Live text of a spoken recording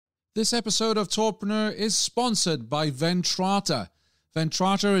This episode of Tourpreneur is sponsored by Ventrata.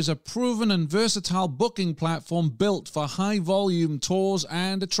 Ventrata is a proven and versatile booking platform built for high-volume tours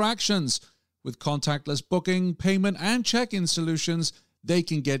and attractions. With contactless booking, payment, and check-in solutions, they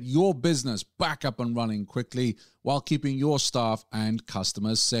can get your business back up and running quickly while keeping your staff and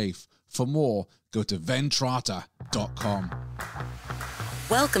customers safe. For more, go to ventrata.com.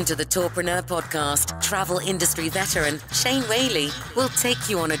 Welcome to the Tourpreneur podcast. Travel industry veteran Shane Whaley will take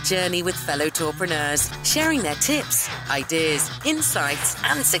you on a journey with fellow tourpreneurs, sharing their tips, ideas, insights,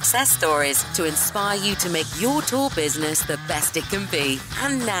 and success stories to inspire you to make your tour business the best it can be.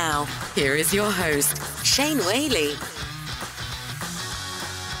 And now, here is your host, Shane Whaley.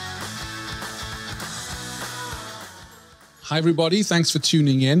 Hi, everybody. Thanks for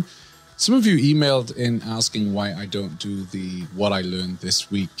tuning in. Some of you emailed in asking why I don't do the What I Learned This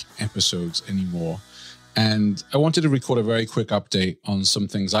Week episodes anymore. And I wanted to record a very quick update on some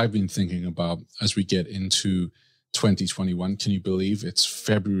things I've been thinking about as we get into 2021. Can you believe it's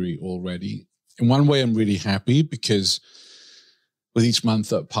February already? In one way, I'm really happy because with each month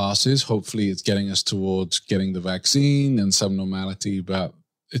that passes, hopefully it's getting us towards getting the vaccine and some normality. But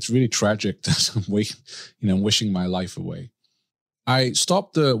it's really tragic that I'm wishing my life away. I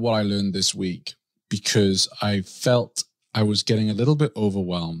stopped the What I Learned This Week because I felt I was getting a little bit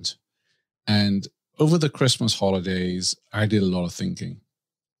overwhelmed. And over the Christmas holidays, I did a lot of thinking.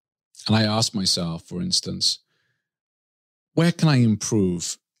 And I asked myself, for instance, where can I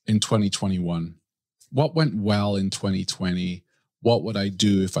improve in 2021? What went well in 2020? What would I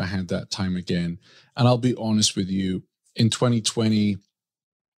do if I had that time again? And I'll be honest with you, in 2020,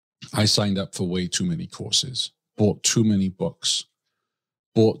 I signed up for way too many courses, bought too many books,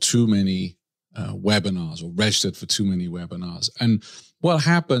 bought too many webinars or registered for too many webinars. And what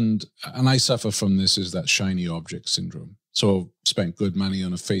happened, and I suffer from this, is that shiny object syndrome. So spent good money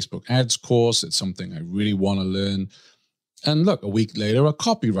on a Facebook ads course. It's something I really want to learn. And look, a week later, a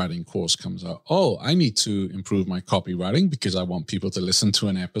copywriting course comes out. Oh, I need to improve my copywriting because I want people to listen to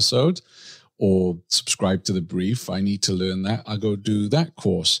an episode or subscribe to the brief. I need to learn that. I'll go do that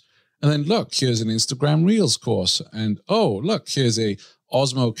course. And then look, here's an Instagram Reels course. And oh, look, here's a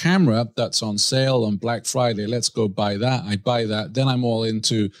Osmo camera that's on sale on Black Friday. Let's go buy that. I buy that. Then I'm all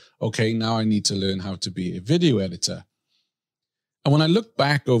into, okay, now I need to learn how to be a video editor. And when I look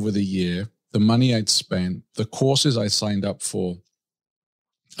back over the year, the money I'd spent, the courses I signed up for,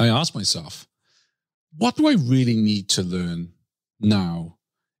 I asked myself, what do I really need to learn now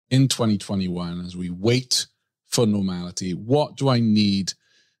in 2021 as we wait for normality? What do I need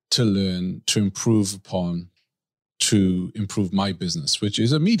to learn to improve upon to improve my business, which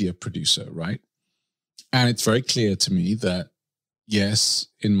is a media producer, right? And it's very clear to me that, yes,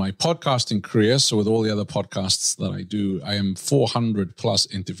 in my podcasting career, so with all the other podcasts that I do, I am 400 plus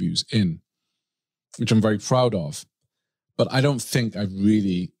interviews in, which I'm very proud of. But I don't think I've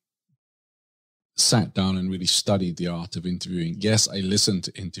really sat down and really studied the art of interviewing. Yes, I listen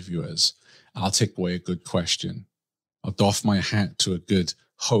to interviewers. I'll take away a good question. I'll doff my hat to a good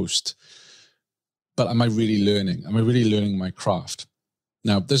host. But am I really learning? Am I really learning my craft?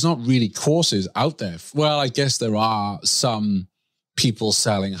 Now, there's not really courses out there. Well, I guess there are some people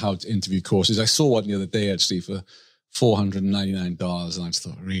selling how to interview courses. I saw one the other day, actually, for $499. And I just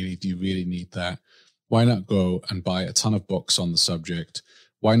thought, really, do you really need that? Why not go and buy a ton of books on the subject?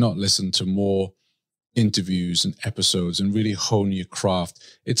 Why not listen to more interviews and episodes and really hone your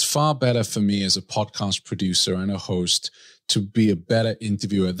craft? It's far better for me as a podcast producer and a host to be a better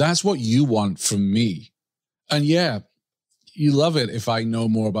interviewer. That's what you want from me. And yeah, you love it if I know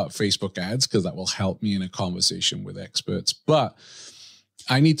more about Facebook ads because that will help me in a conversation with experts. But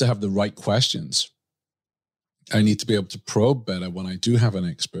I need to have the right questions. I need to be able to probe better when I do have an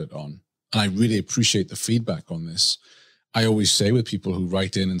expert on. And I really appreciate the feedback on this. I always say with people who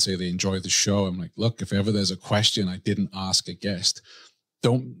write in and say they enjoy the show, I'm like, look, if ever there's a question I didn't ask a guest,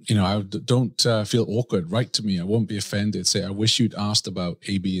 don't feel awkward. Write to me. I won't be offended. Say, I wish you'd asked about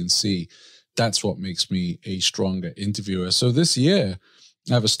A, B, and C. That's what makes me a stronger interviewer. So this year,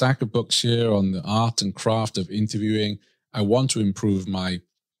 I have a stack of books here on the art and craft of interviewing. I want to improve my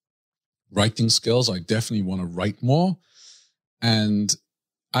writing skills. I definitely want to write more. And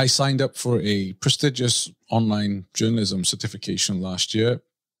I signed up for a prestigious online journalism certification last year.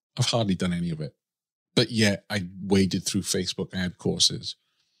 I've hardly done any of it. But yet I waded through Facebook ad courses,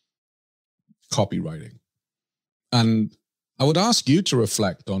 copywriting. And I would ask you to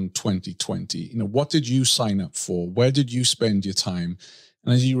reflect on 2020. What did you sign up for? Where did you spend your time?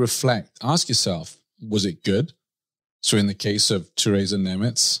 And as you reflect, ask yourself, was it good? So in the case of Theresa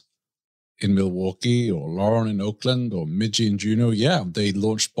Nemitz, in Milwaukee or Lauren in Oakland or Midgie in Juneau, yeah, they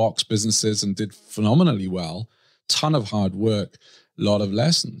launched box businesses and did phenomenally well. Ton of hard work, a lot of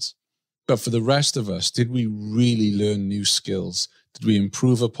lessons. But for the rest of us, did we really learn new skills? Did we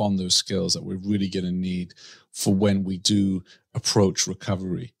improve upon those skills that we're really going to need for when we do approach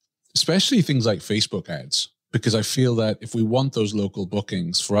recovery? Especially things like Facebook ads, because I feel that if we want those local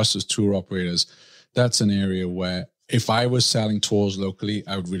bookings for us as tour operators, that's an area where if I was selling tours locally,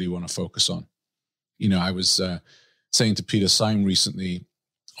 I would really want to focus on. You know, I was saying to Peter Syme recently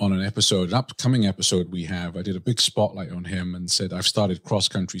on an upcoming episode we have, I did a big spotlight on him and said, I've started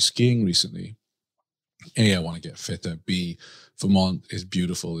cross-country skiing recently. A, I want to get fitter. B, Vermont is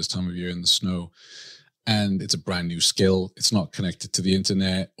beautiful this time of year in the snow. And it's a brand new skill. It's not connected to the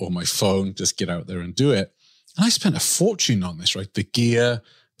internet or my phone. Just get out there and do it. And I spent a fortune on this, right? The gear,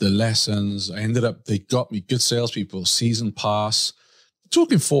 the lessons. They got me good salespeople, season pass.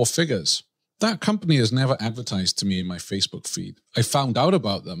 Talking 4 figures. That company has never advertised to me in my Facebook feed. I found out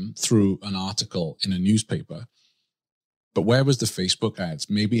about them through an article in a newspaper. But where was the Facebook ads?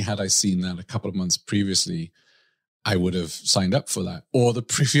 Maybe had I seen that a couple of months previously, I would have signed up for that. Or the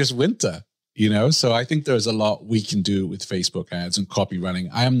previous winter, you know? So I think there's a lot we can do with Facebook ads and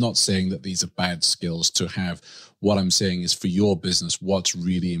copywriting. I am not saying that these are bad skills to have. What I'm saying is for your business, what's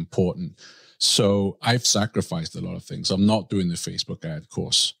really important. So I've sacrificed a lot of things. I'm not doing the Facebook ad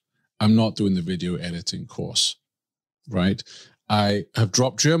course. I'm not doing the video editing course, right? I have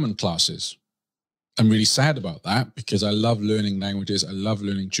dropped German classes. I'm really sad about that because I love learning languages. I love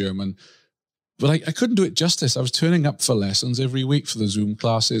learning German, but I couldn't do it justice. I was turning up for lessons every week for the Zoom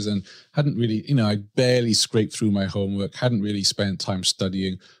classes and hadn't really, I barely scraped through my homework, hadn't really spent time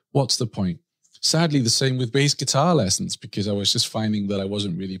studying. What's the point? Sadly, the same with bass guitar lessons because I was just finding that I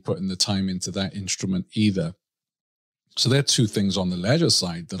wasn't really putting the time into that instrument either. So there are 2 things on the leisure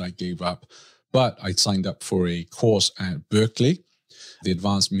side that I gave up, but I signed up for a course at Berkeley, the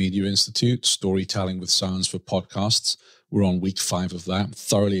Advanced Media Institute, Storytelling with Sounds for Podcasts. We're on week 5 of that. I'm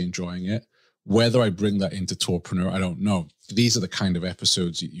thoroughly enjoying it. Whether I bring that into Tourpreneur, I don't know. These are the kind of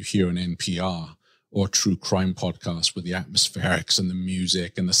episodes that you hear on NPR or true crime podcasts with the atmospherics and the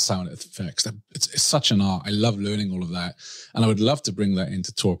music and the sound effects. It's such an art. I love learning all of that. And I would love to bring that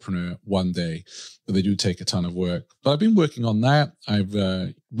into Tourpreneur one day, but they do take a ton of work. But I've been working on that. I've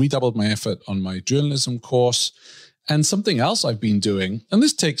redoubled my effort on my journalism course. And something else I've been doing, and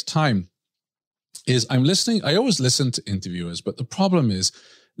this takes time, is I'm listening. I always listen to interviewers, but the problem is,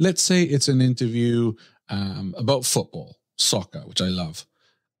 let's say it's an interview about football, soccer, which I love.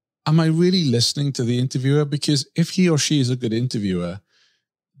 Am I really listening to the interviewer? Because if he or she is a good interviewer,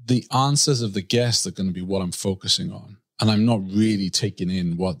 the answers of the guest are going to be what I'm focusing on. And I'm not really taking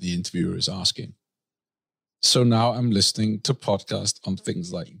in what the interviewer is asking. So now I'm listening to podcasts on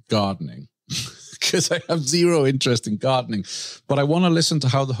things like gardening because I have zero interest in gardening. But I want to listen to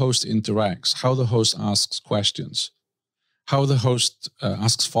how the host interacts, how the host asks questions, how the host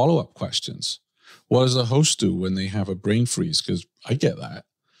asks follow-up questions. What does the host do when they have a brain freeze? Because I get that.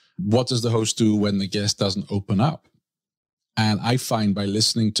 What does the host do when the guest doesn't open up? And I find by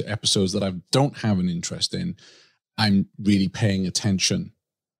listening to episodes that I don't have an interest in, I'm really paying attention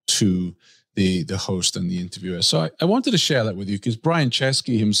to the host and the interviewer. So I wanted to share that with you because Brian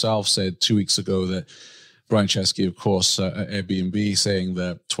Chesky himself said 2 weeks ago that Brian Chesky, of course, at Airbnb, saying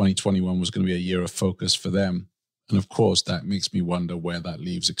that 2021 was going to be a year of focus for them. And of course, that makes me wonder where that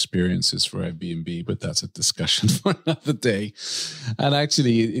leaves experiences for Airbnb, but that's a discussion for another day. And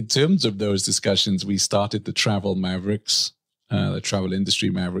actually, in terms of those discussions, we started the Travel Mavericks, the Travel Industry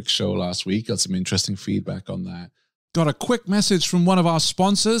Mavericks show last week. Got some interesting feedback on that. Got a quick message from one of our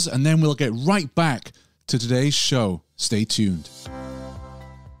sponsors, and then we'll get right back to today's show. Stay tuned.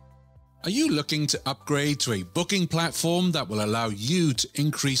 Are you looking to upgrade to a booking platform that will allow you to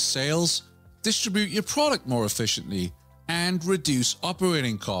increase sales, distribute your product more efficiently, and reduce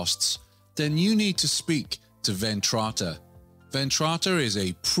operating costs? Then you need to speak to Ventrata. Ventrata is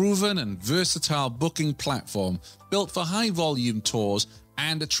a proven and versatile booking platform built for high-volume tours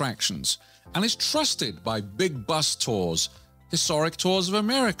and attractions, and is trusted by Big Bus Tours, Historic Tours of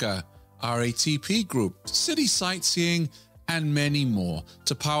America, RATP Group, City Sightseeing, and many more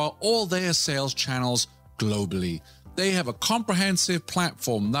to power all their sales channels globally. They have a comprehensive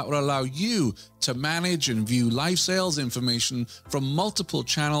platform that will allow you to manage and view live sales information from multiple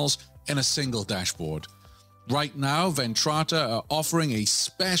channels in a single dashboard. Right now, Ventrata are offering a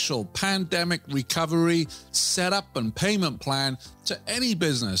special pandemic recovery setup and payment plan to any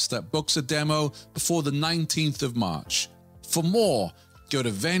business that books a demo before the 19th of March. For more, go to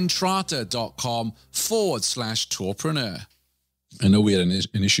ventrata.com/tourpreneur. I know we had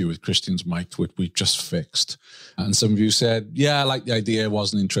an issue with Christian's mic, which we just fixed. And some of you said, yeah, I like the idea,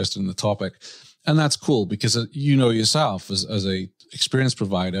 wasn't interested in the topic. And that's cool because you know yourself as a experienced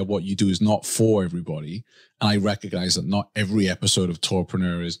provider, what you do is not for everybody. And I recognize that not every episode of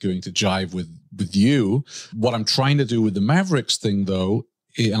Tourpreneur is going to jive with you. What I'm trying to do with the Mavericks thing, though,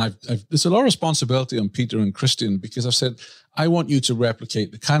 and there's a lot of responsibility on Peter and Christian, because I've said, I want you to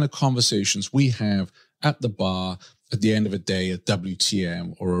replicate the kind of conversations we have at the bar at the end of a day at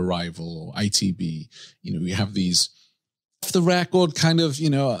WTM or Arival or ITB. You know, we have these off the record kind of, you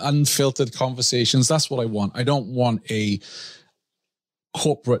know, unfiltered conversations. That's what I want. I don't want a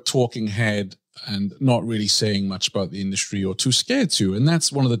corporate talking head and not really saying much about the industry or too scared to. And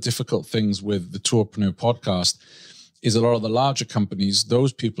that's one of the difficult things with the Tourpreneur podcast is a lot of the larger companies,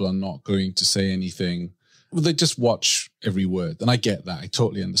 those people are not going to say anything. Well, they just watch every word. And I get that. I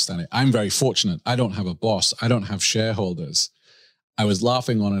totally understand it. I'm very fortunate. I don't have a boss. I don't have shareholders. I was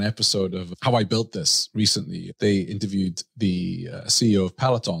laughing on an episode of How I Built This recently. They interviewed the CEO of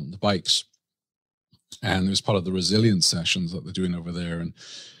Peloton, the bikes. And it was part of the resilience sessions that they're doing over there. And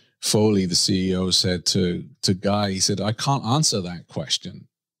Foley, the CEO, said to Guy, he said, I can't answer that question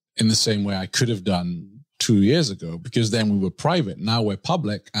in the same way I could have done 2 years ago, because then we were private. Now we're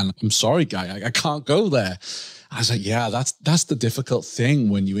public. And I'm sorry, Guy, I can't go there. I was like, yeah, that's the difficult thing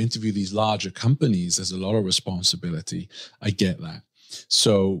when you interview these larger companies. There's a lot of responsibility. I get that.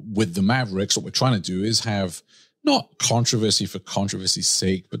 So with the Mavericks, what we're trying to do is have not controversy for controversy's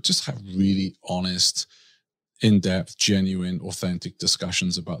sake, but just have really honest, in-depth, genuine, authentic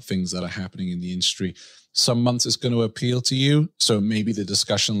discussions about things that are happening in the industry. Some months it's going to appeal to you. So maybe the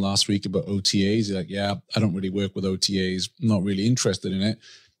discussion last week about OTAs, you're like, yeah, I don't really work with OTAs, not really interested in it.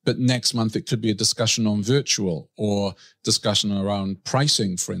 But next month it could be a discussion on virtual or discussion around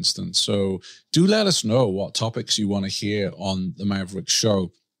pricing, for instance. So do let us know what topics you want to hear on the Maverick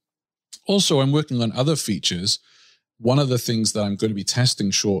Show. Also, I'm working on other features. One of the things that I'm going to be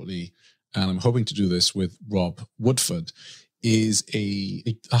testing shortly, and I'm hoping to do this with Rob Woodford, is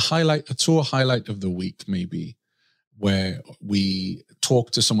a tour highlight of the week, maybe, where we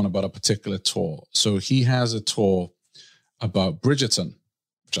talk to someone about a particular tour. So he has a tour about Bridgerton,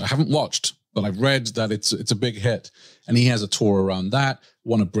 which I haven't watched, but I've read that it's a big hit. And he has a tour around that.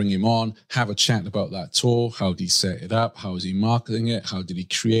 Want to bring him on, have a chat about that tour. How did he set it up? How is he marketing it? How did he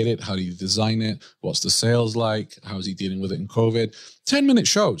create it? How did he design it? What's the sales like? How is he dealing with it in COVID? 10-minute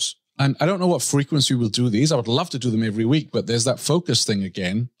shows. And I don't know what frequency we'll do these. I would love to do them every week, but there's that focus thing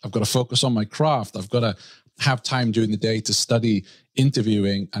again. I've got to focus on my craft. I've got to have time during the day to study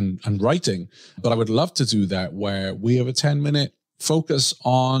interviewing and writing. But I would love to do that where we have a 10-minute focus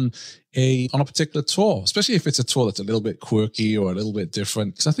on a particular tour, especially if it's a tour that's a little bit quirky or a little bit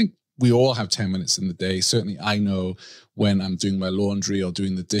different. Because I think we all have 10 minutes in the day. Certainly I know when I'm doing my laundry or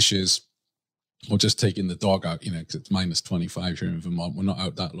doing the dishes, or just taking the dog out, you know, because it's minus 25 here in Vermont. We're not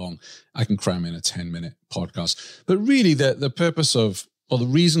out that long. I can cram in a 10-minute podcast. But really the purpose of, or the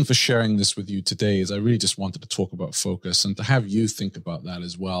reason for sharing this with you today is I really just wanted to talk about focus and to have you think about that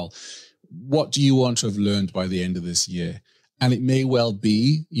as well. What do you want to have learned by the end of this year? And it may well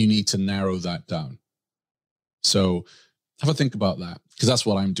be you need to narrow that down. So have a think about that, because that's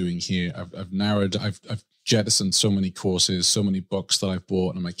what I'm doing here. I've jettisoned so many courses, so many books that I've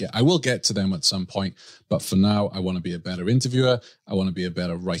bought, and I will get to them at some point. But for now, I want to be a better interviewer. I want to be a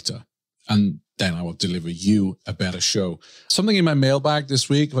better writer. And then I will deliver you a better show. Something in my mailbag this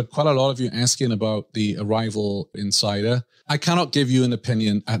week, I've had quite a lot of you asking about the Arival Insider. I cannot give you an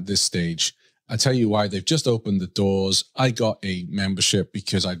opinion at this stage. I tell you why. They've just opened the doors. I got a membership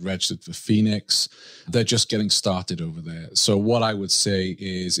because I'd registered for Phoenix. They're just getting started over there. So what I would say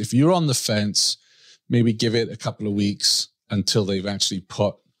is if you're on the fence, maybe give it a couple of weeks until they've actually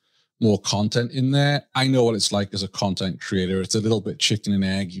put more content in there. I know what it's like as a content creator. It's a little bit chicken and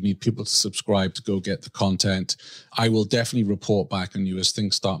egg. You need people to subscribe to go get the content. I will definitely report back on you as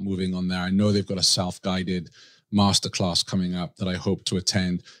things start moving on there. I know they've got a self-guided masterclass coming up that I hope to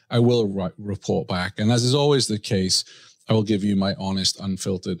attend. I will report back. And as is always the case, I will give you my honest,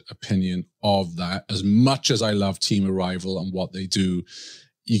 unfiltered opinion of that. As much as I love Team Arival and what they do,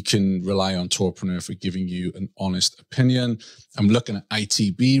 you can rely on Tourpreneur for giving you an honest opinion. I'm looking at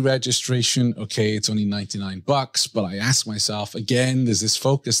ITB registration. Okay, it's only $99, but I ask myself, again, there's this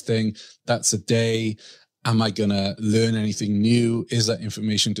focus thing. That's a day. Am I going to learn anything new? Is that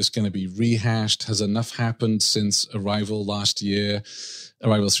information just going to be rehashed? Has enough happened since Arival last year,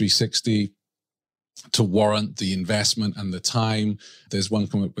 Arival 360, to warrant the investment and the time? There's one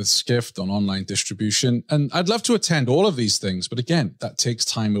coming up with Skift on online distribution. And I'd love to attend all of these things. But again, that takes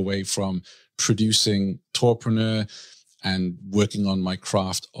time away from producing Tourpreneur. and working on my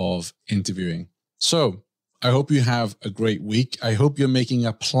craft of interviewing. So I hope you have a great week. I hope you're making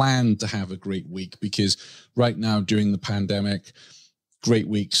a plan to have a great week, because right now during the pandemic, great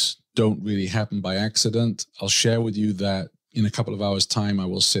weeks don't really happen by accident. I'll share with you that in a couple of hours' time, I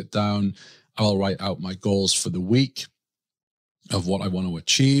will sit down, I'll write out my goals for the week of what I want to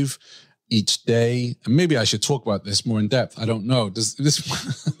achieve each day. And maybe I should talk about this more in depth. I don't know.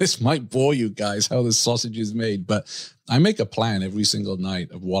 This might bore you guys, how the sausage is made, but I make a plan every single night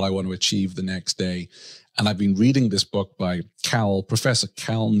of what I want to achieve the next day. And I've been reading this book by Professor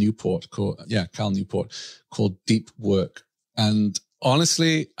Cal Newport called Deep Work. And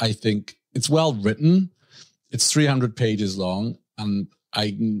honestly, I think it's well written. It's 300 pages long, and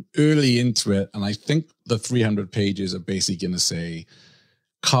I'm early into it. And I think the 300 pages are basically going to say,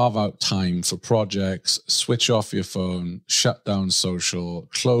 carve out time for projects, switch off your phone, shut down social,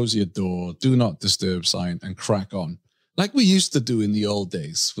 close your door, do not disturb sign, and crack on. Like we used to do in the old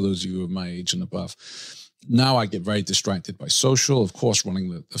days, for those of you of my age and above. Now I get very distracted by social. Of course, running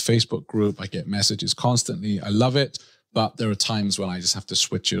the Facebook group, I get messages constantly. I love it, but there are times when I just have to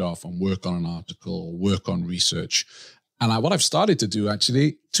switch it off and work on an article, work on research. And what I've started to do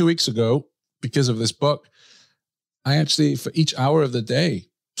actually 2 weeks ago, because of this book, I actually, for each hour of the day,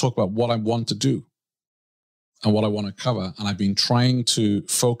 talk about what I want to do and what I want to cover. And I've been trying to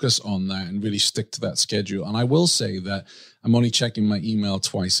focus on that and really stick to that schedule. And I will say that I'm only checking my email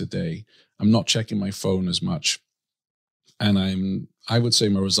twice a day. I'm not checking my phone as much. And I would say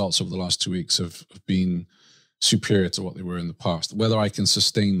my results over the last 2 weeks have been superior to what they were in the past. Whether I can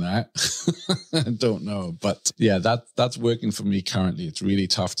sustain that, I don't know. But yeah, that's working for me currently. It's really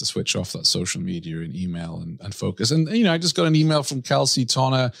tough to switch off that social media and email and focus. And, I just got an email from Kelsey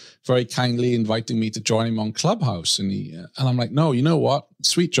Tonner very kindly inviting me to join him on Clubhouse. And I'm like, no, you know what?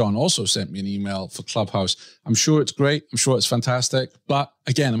 Sweet John also sent me an email for Clubhouse. I'm sure it's great. I'm sure it's fantastic. But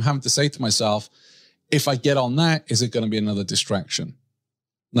again, I'm having to say to myself, if I get on that, is it going to be another distraction?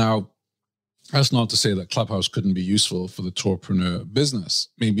 Now, that's not to say that Clubhouse couldn't be useful for the Tourpreneur business.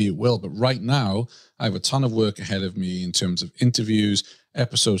 Maybe it will, but right now I have a ton of work ahead of me in terms of interviews,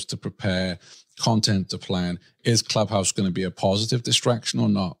 episodes to prepare, content to plan. Is Clubhouse going to be a positive distraction or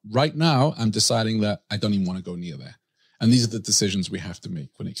not? Right now, I'm deciding that I don't even want to go near there. And these are the decisions we have to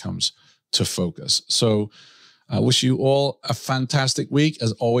make when it comes to focus. So I wish you all a fantastic week.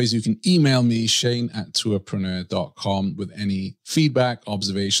 As always, you can email me, shane@tourpreneur.com, with any feedback,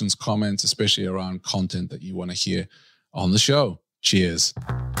 observations, comments, especially around content that you want to hear on the show. Cheers.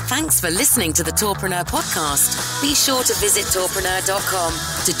 Thanks for listening to the Tourpreneur podcast. Be sure to visit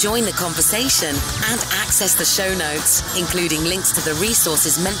tourpreneur.com to join the conversation and access the show notes, including links to the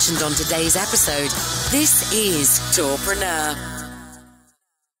resources mentioned on today's episode. This is Tourpreneur.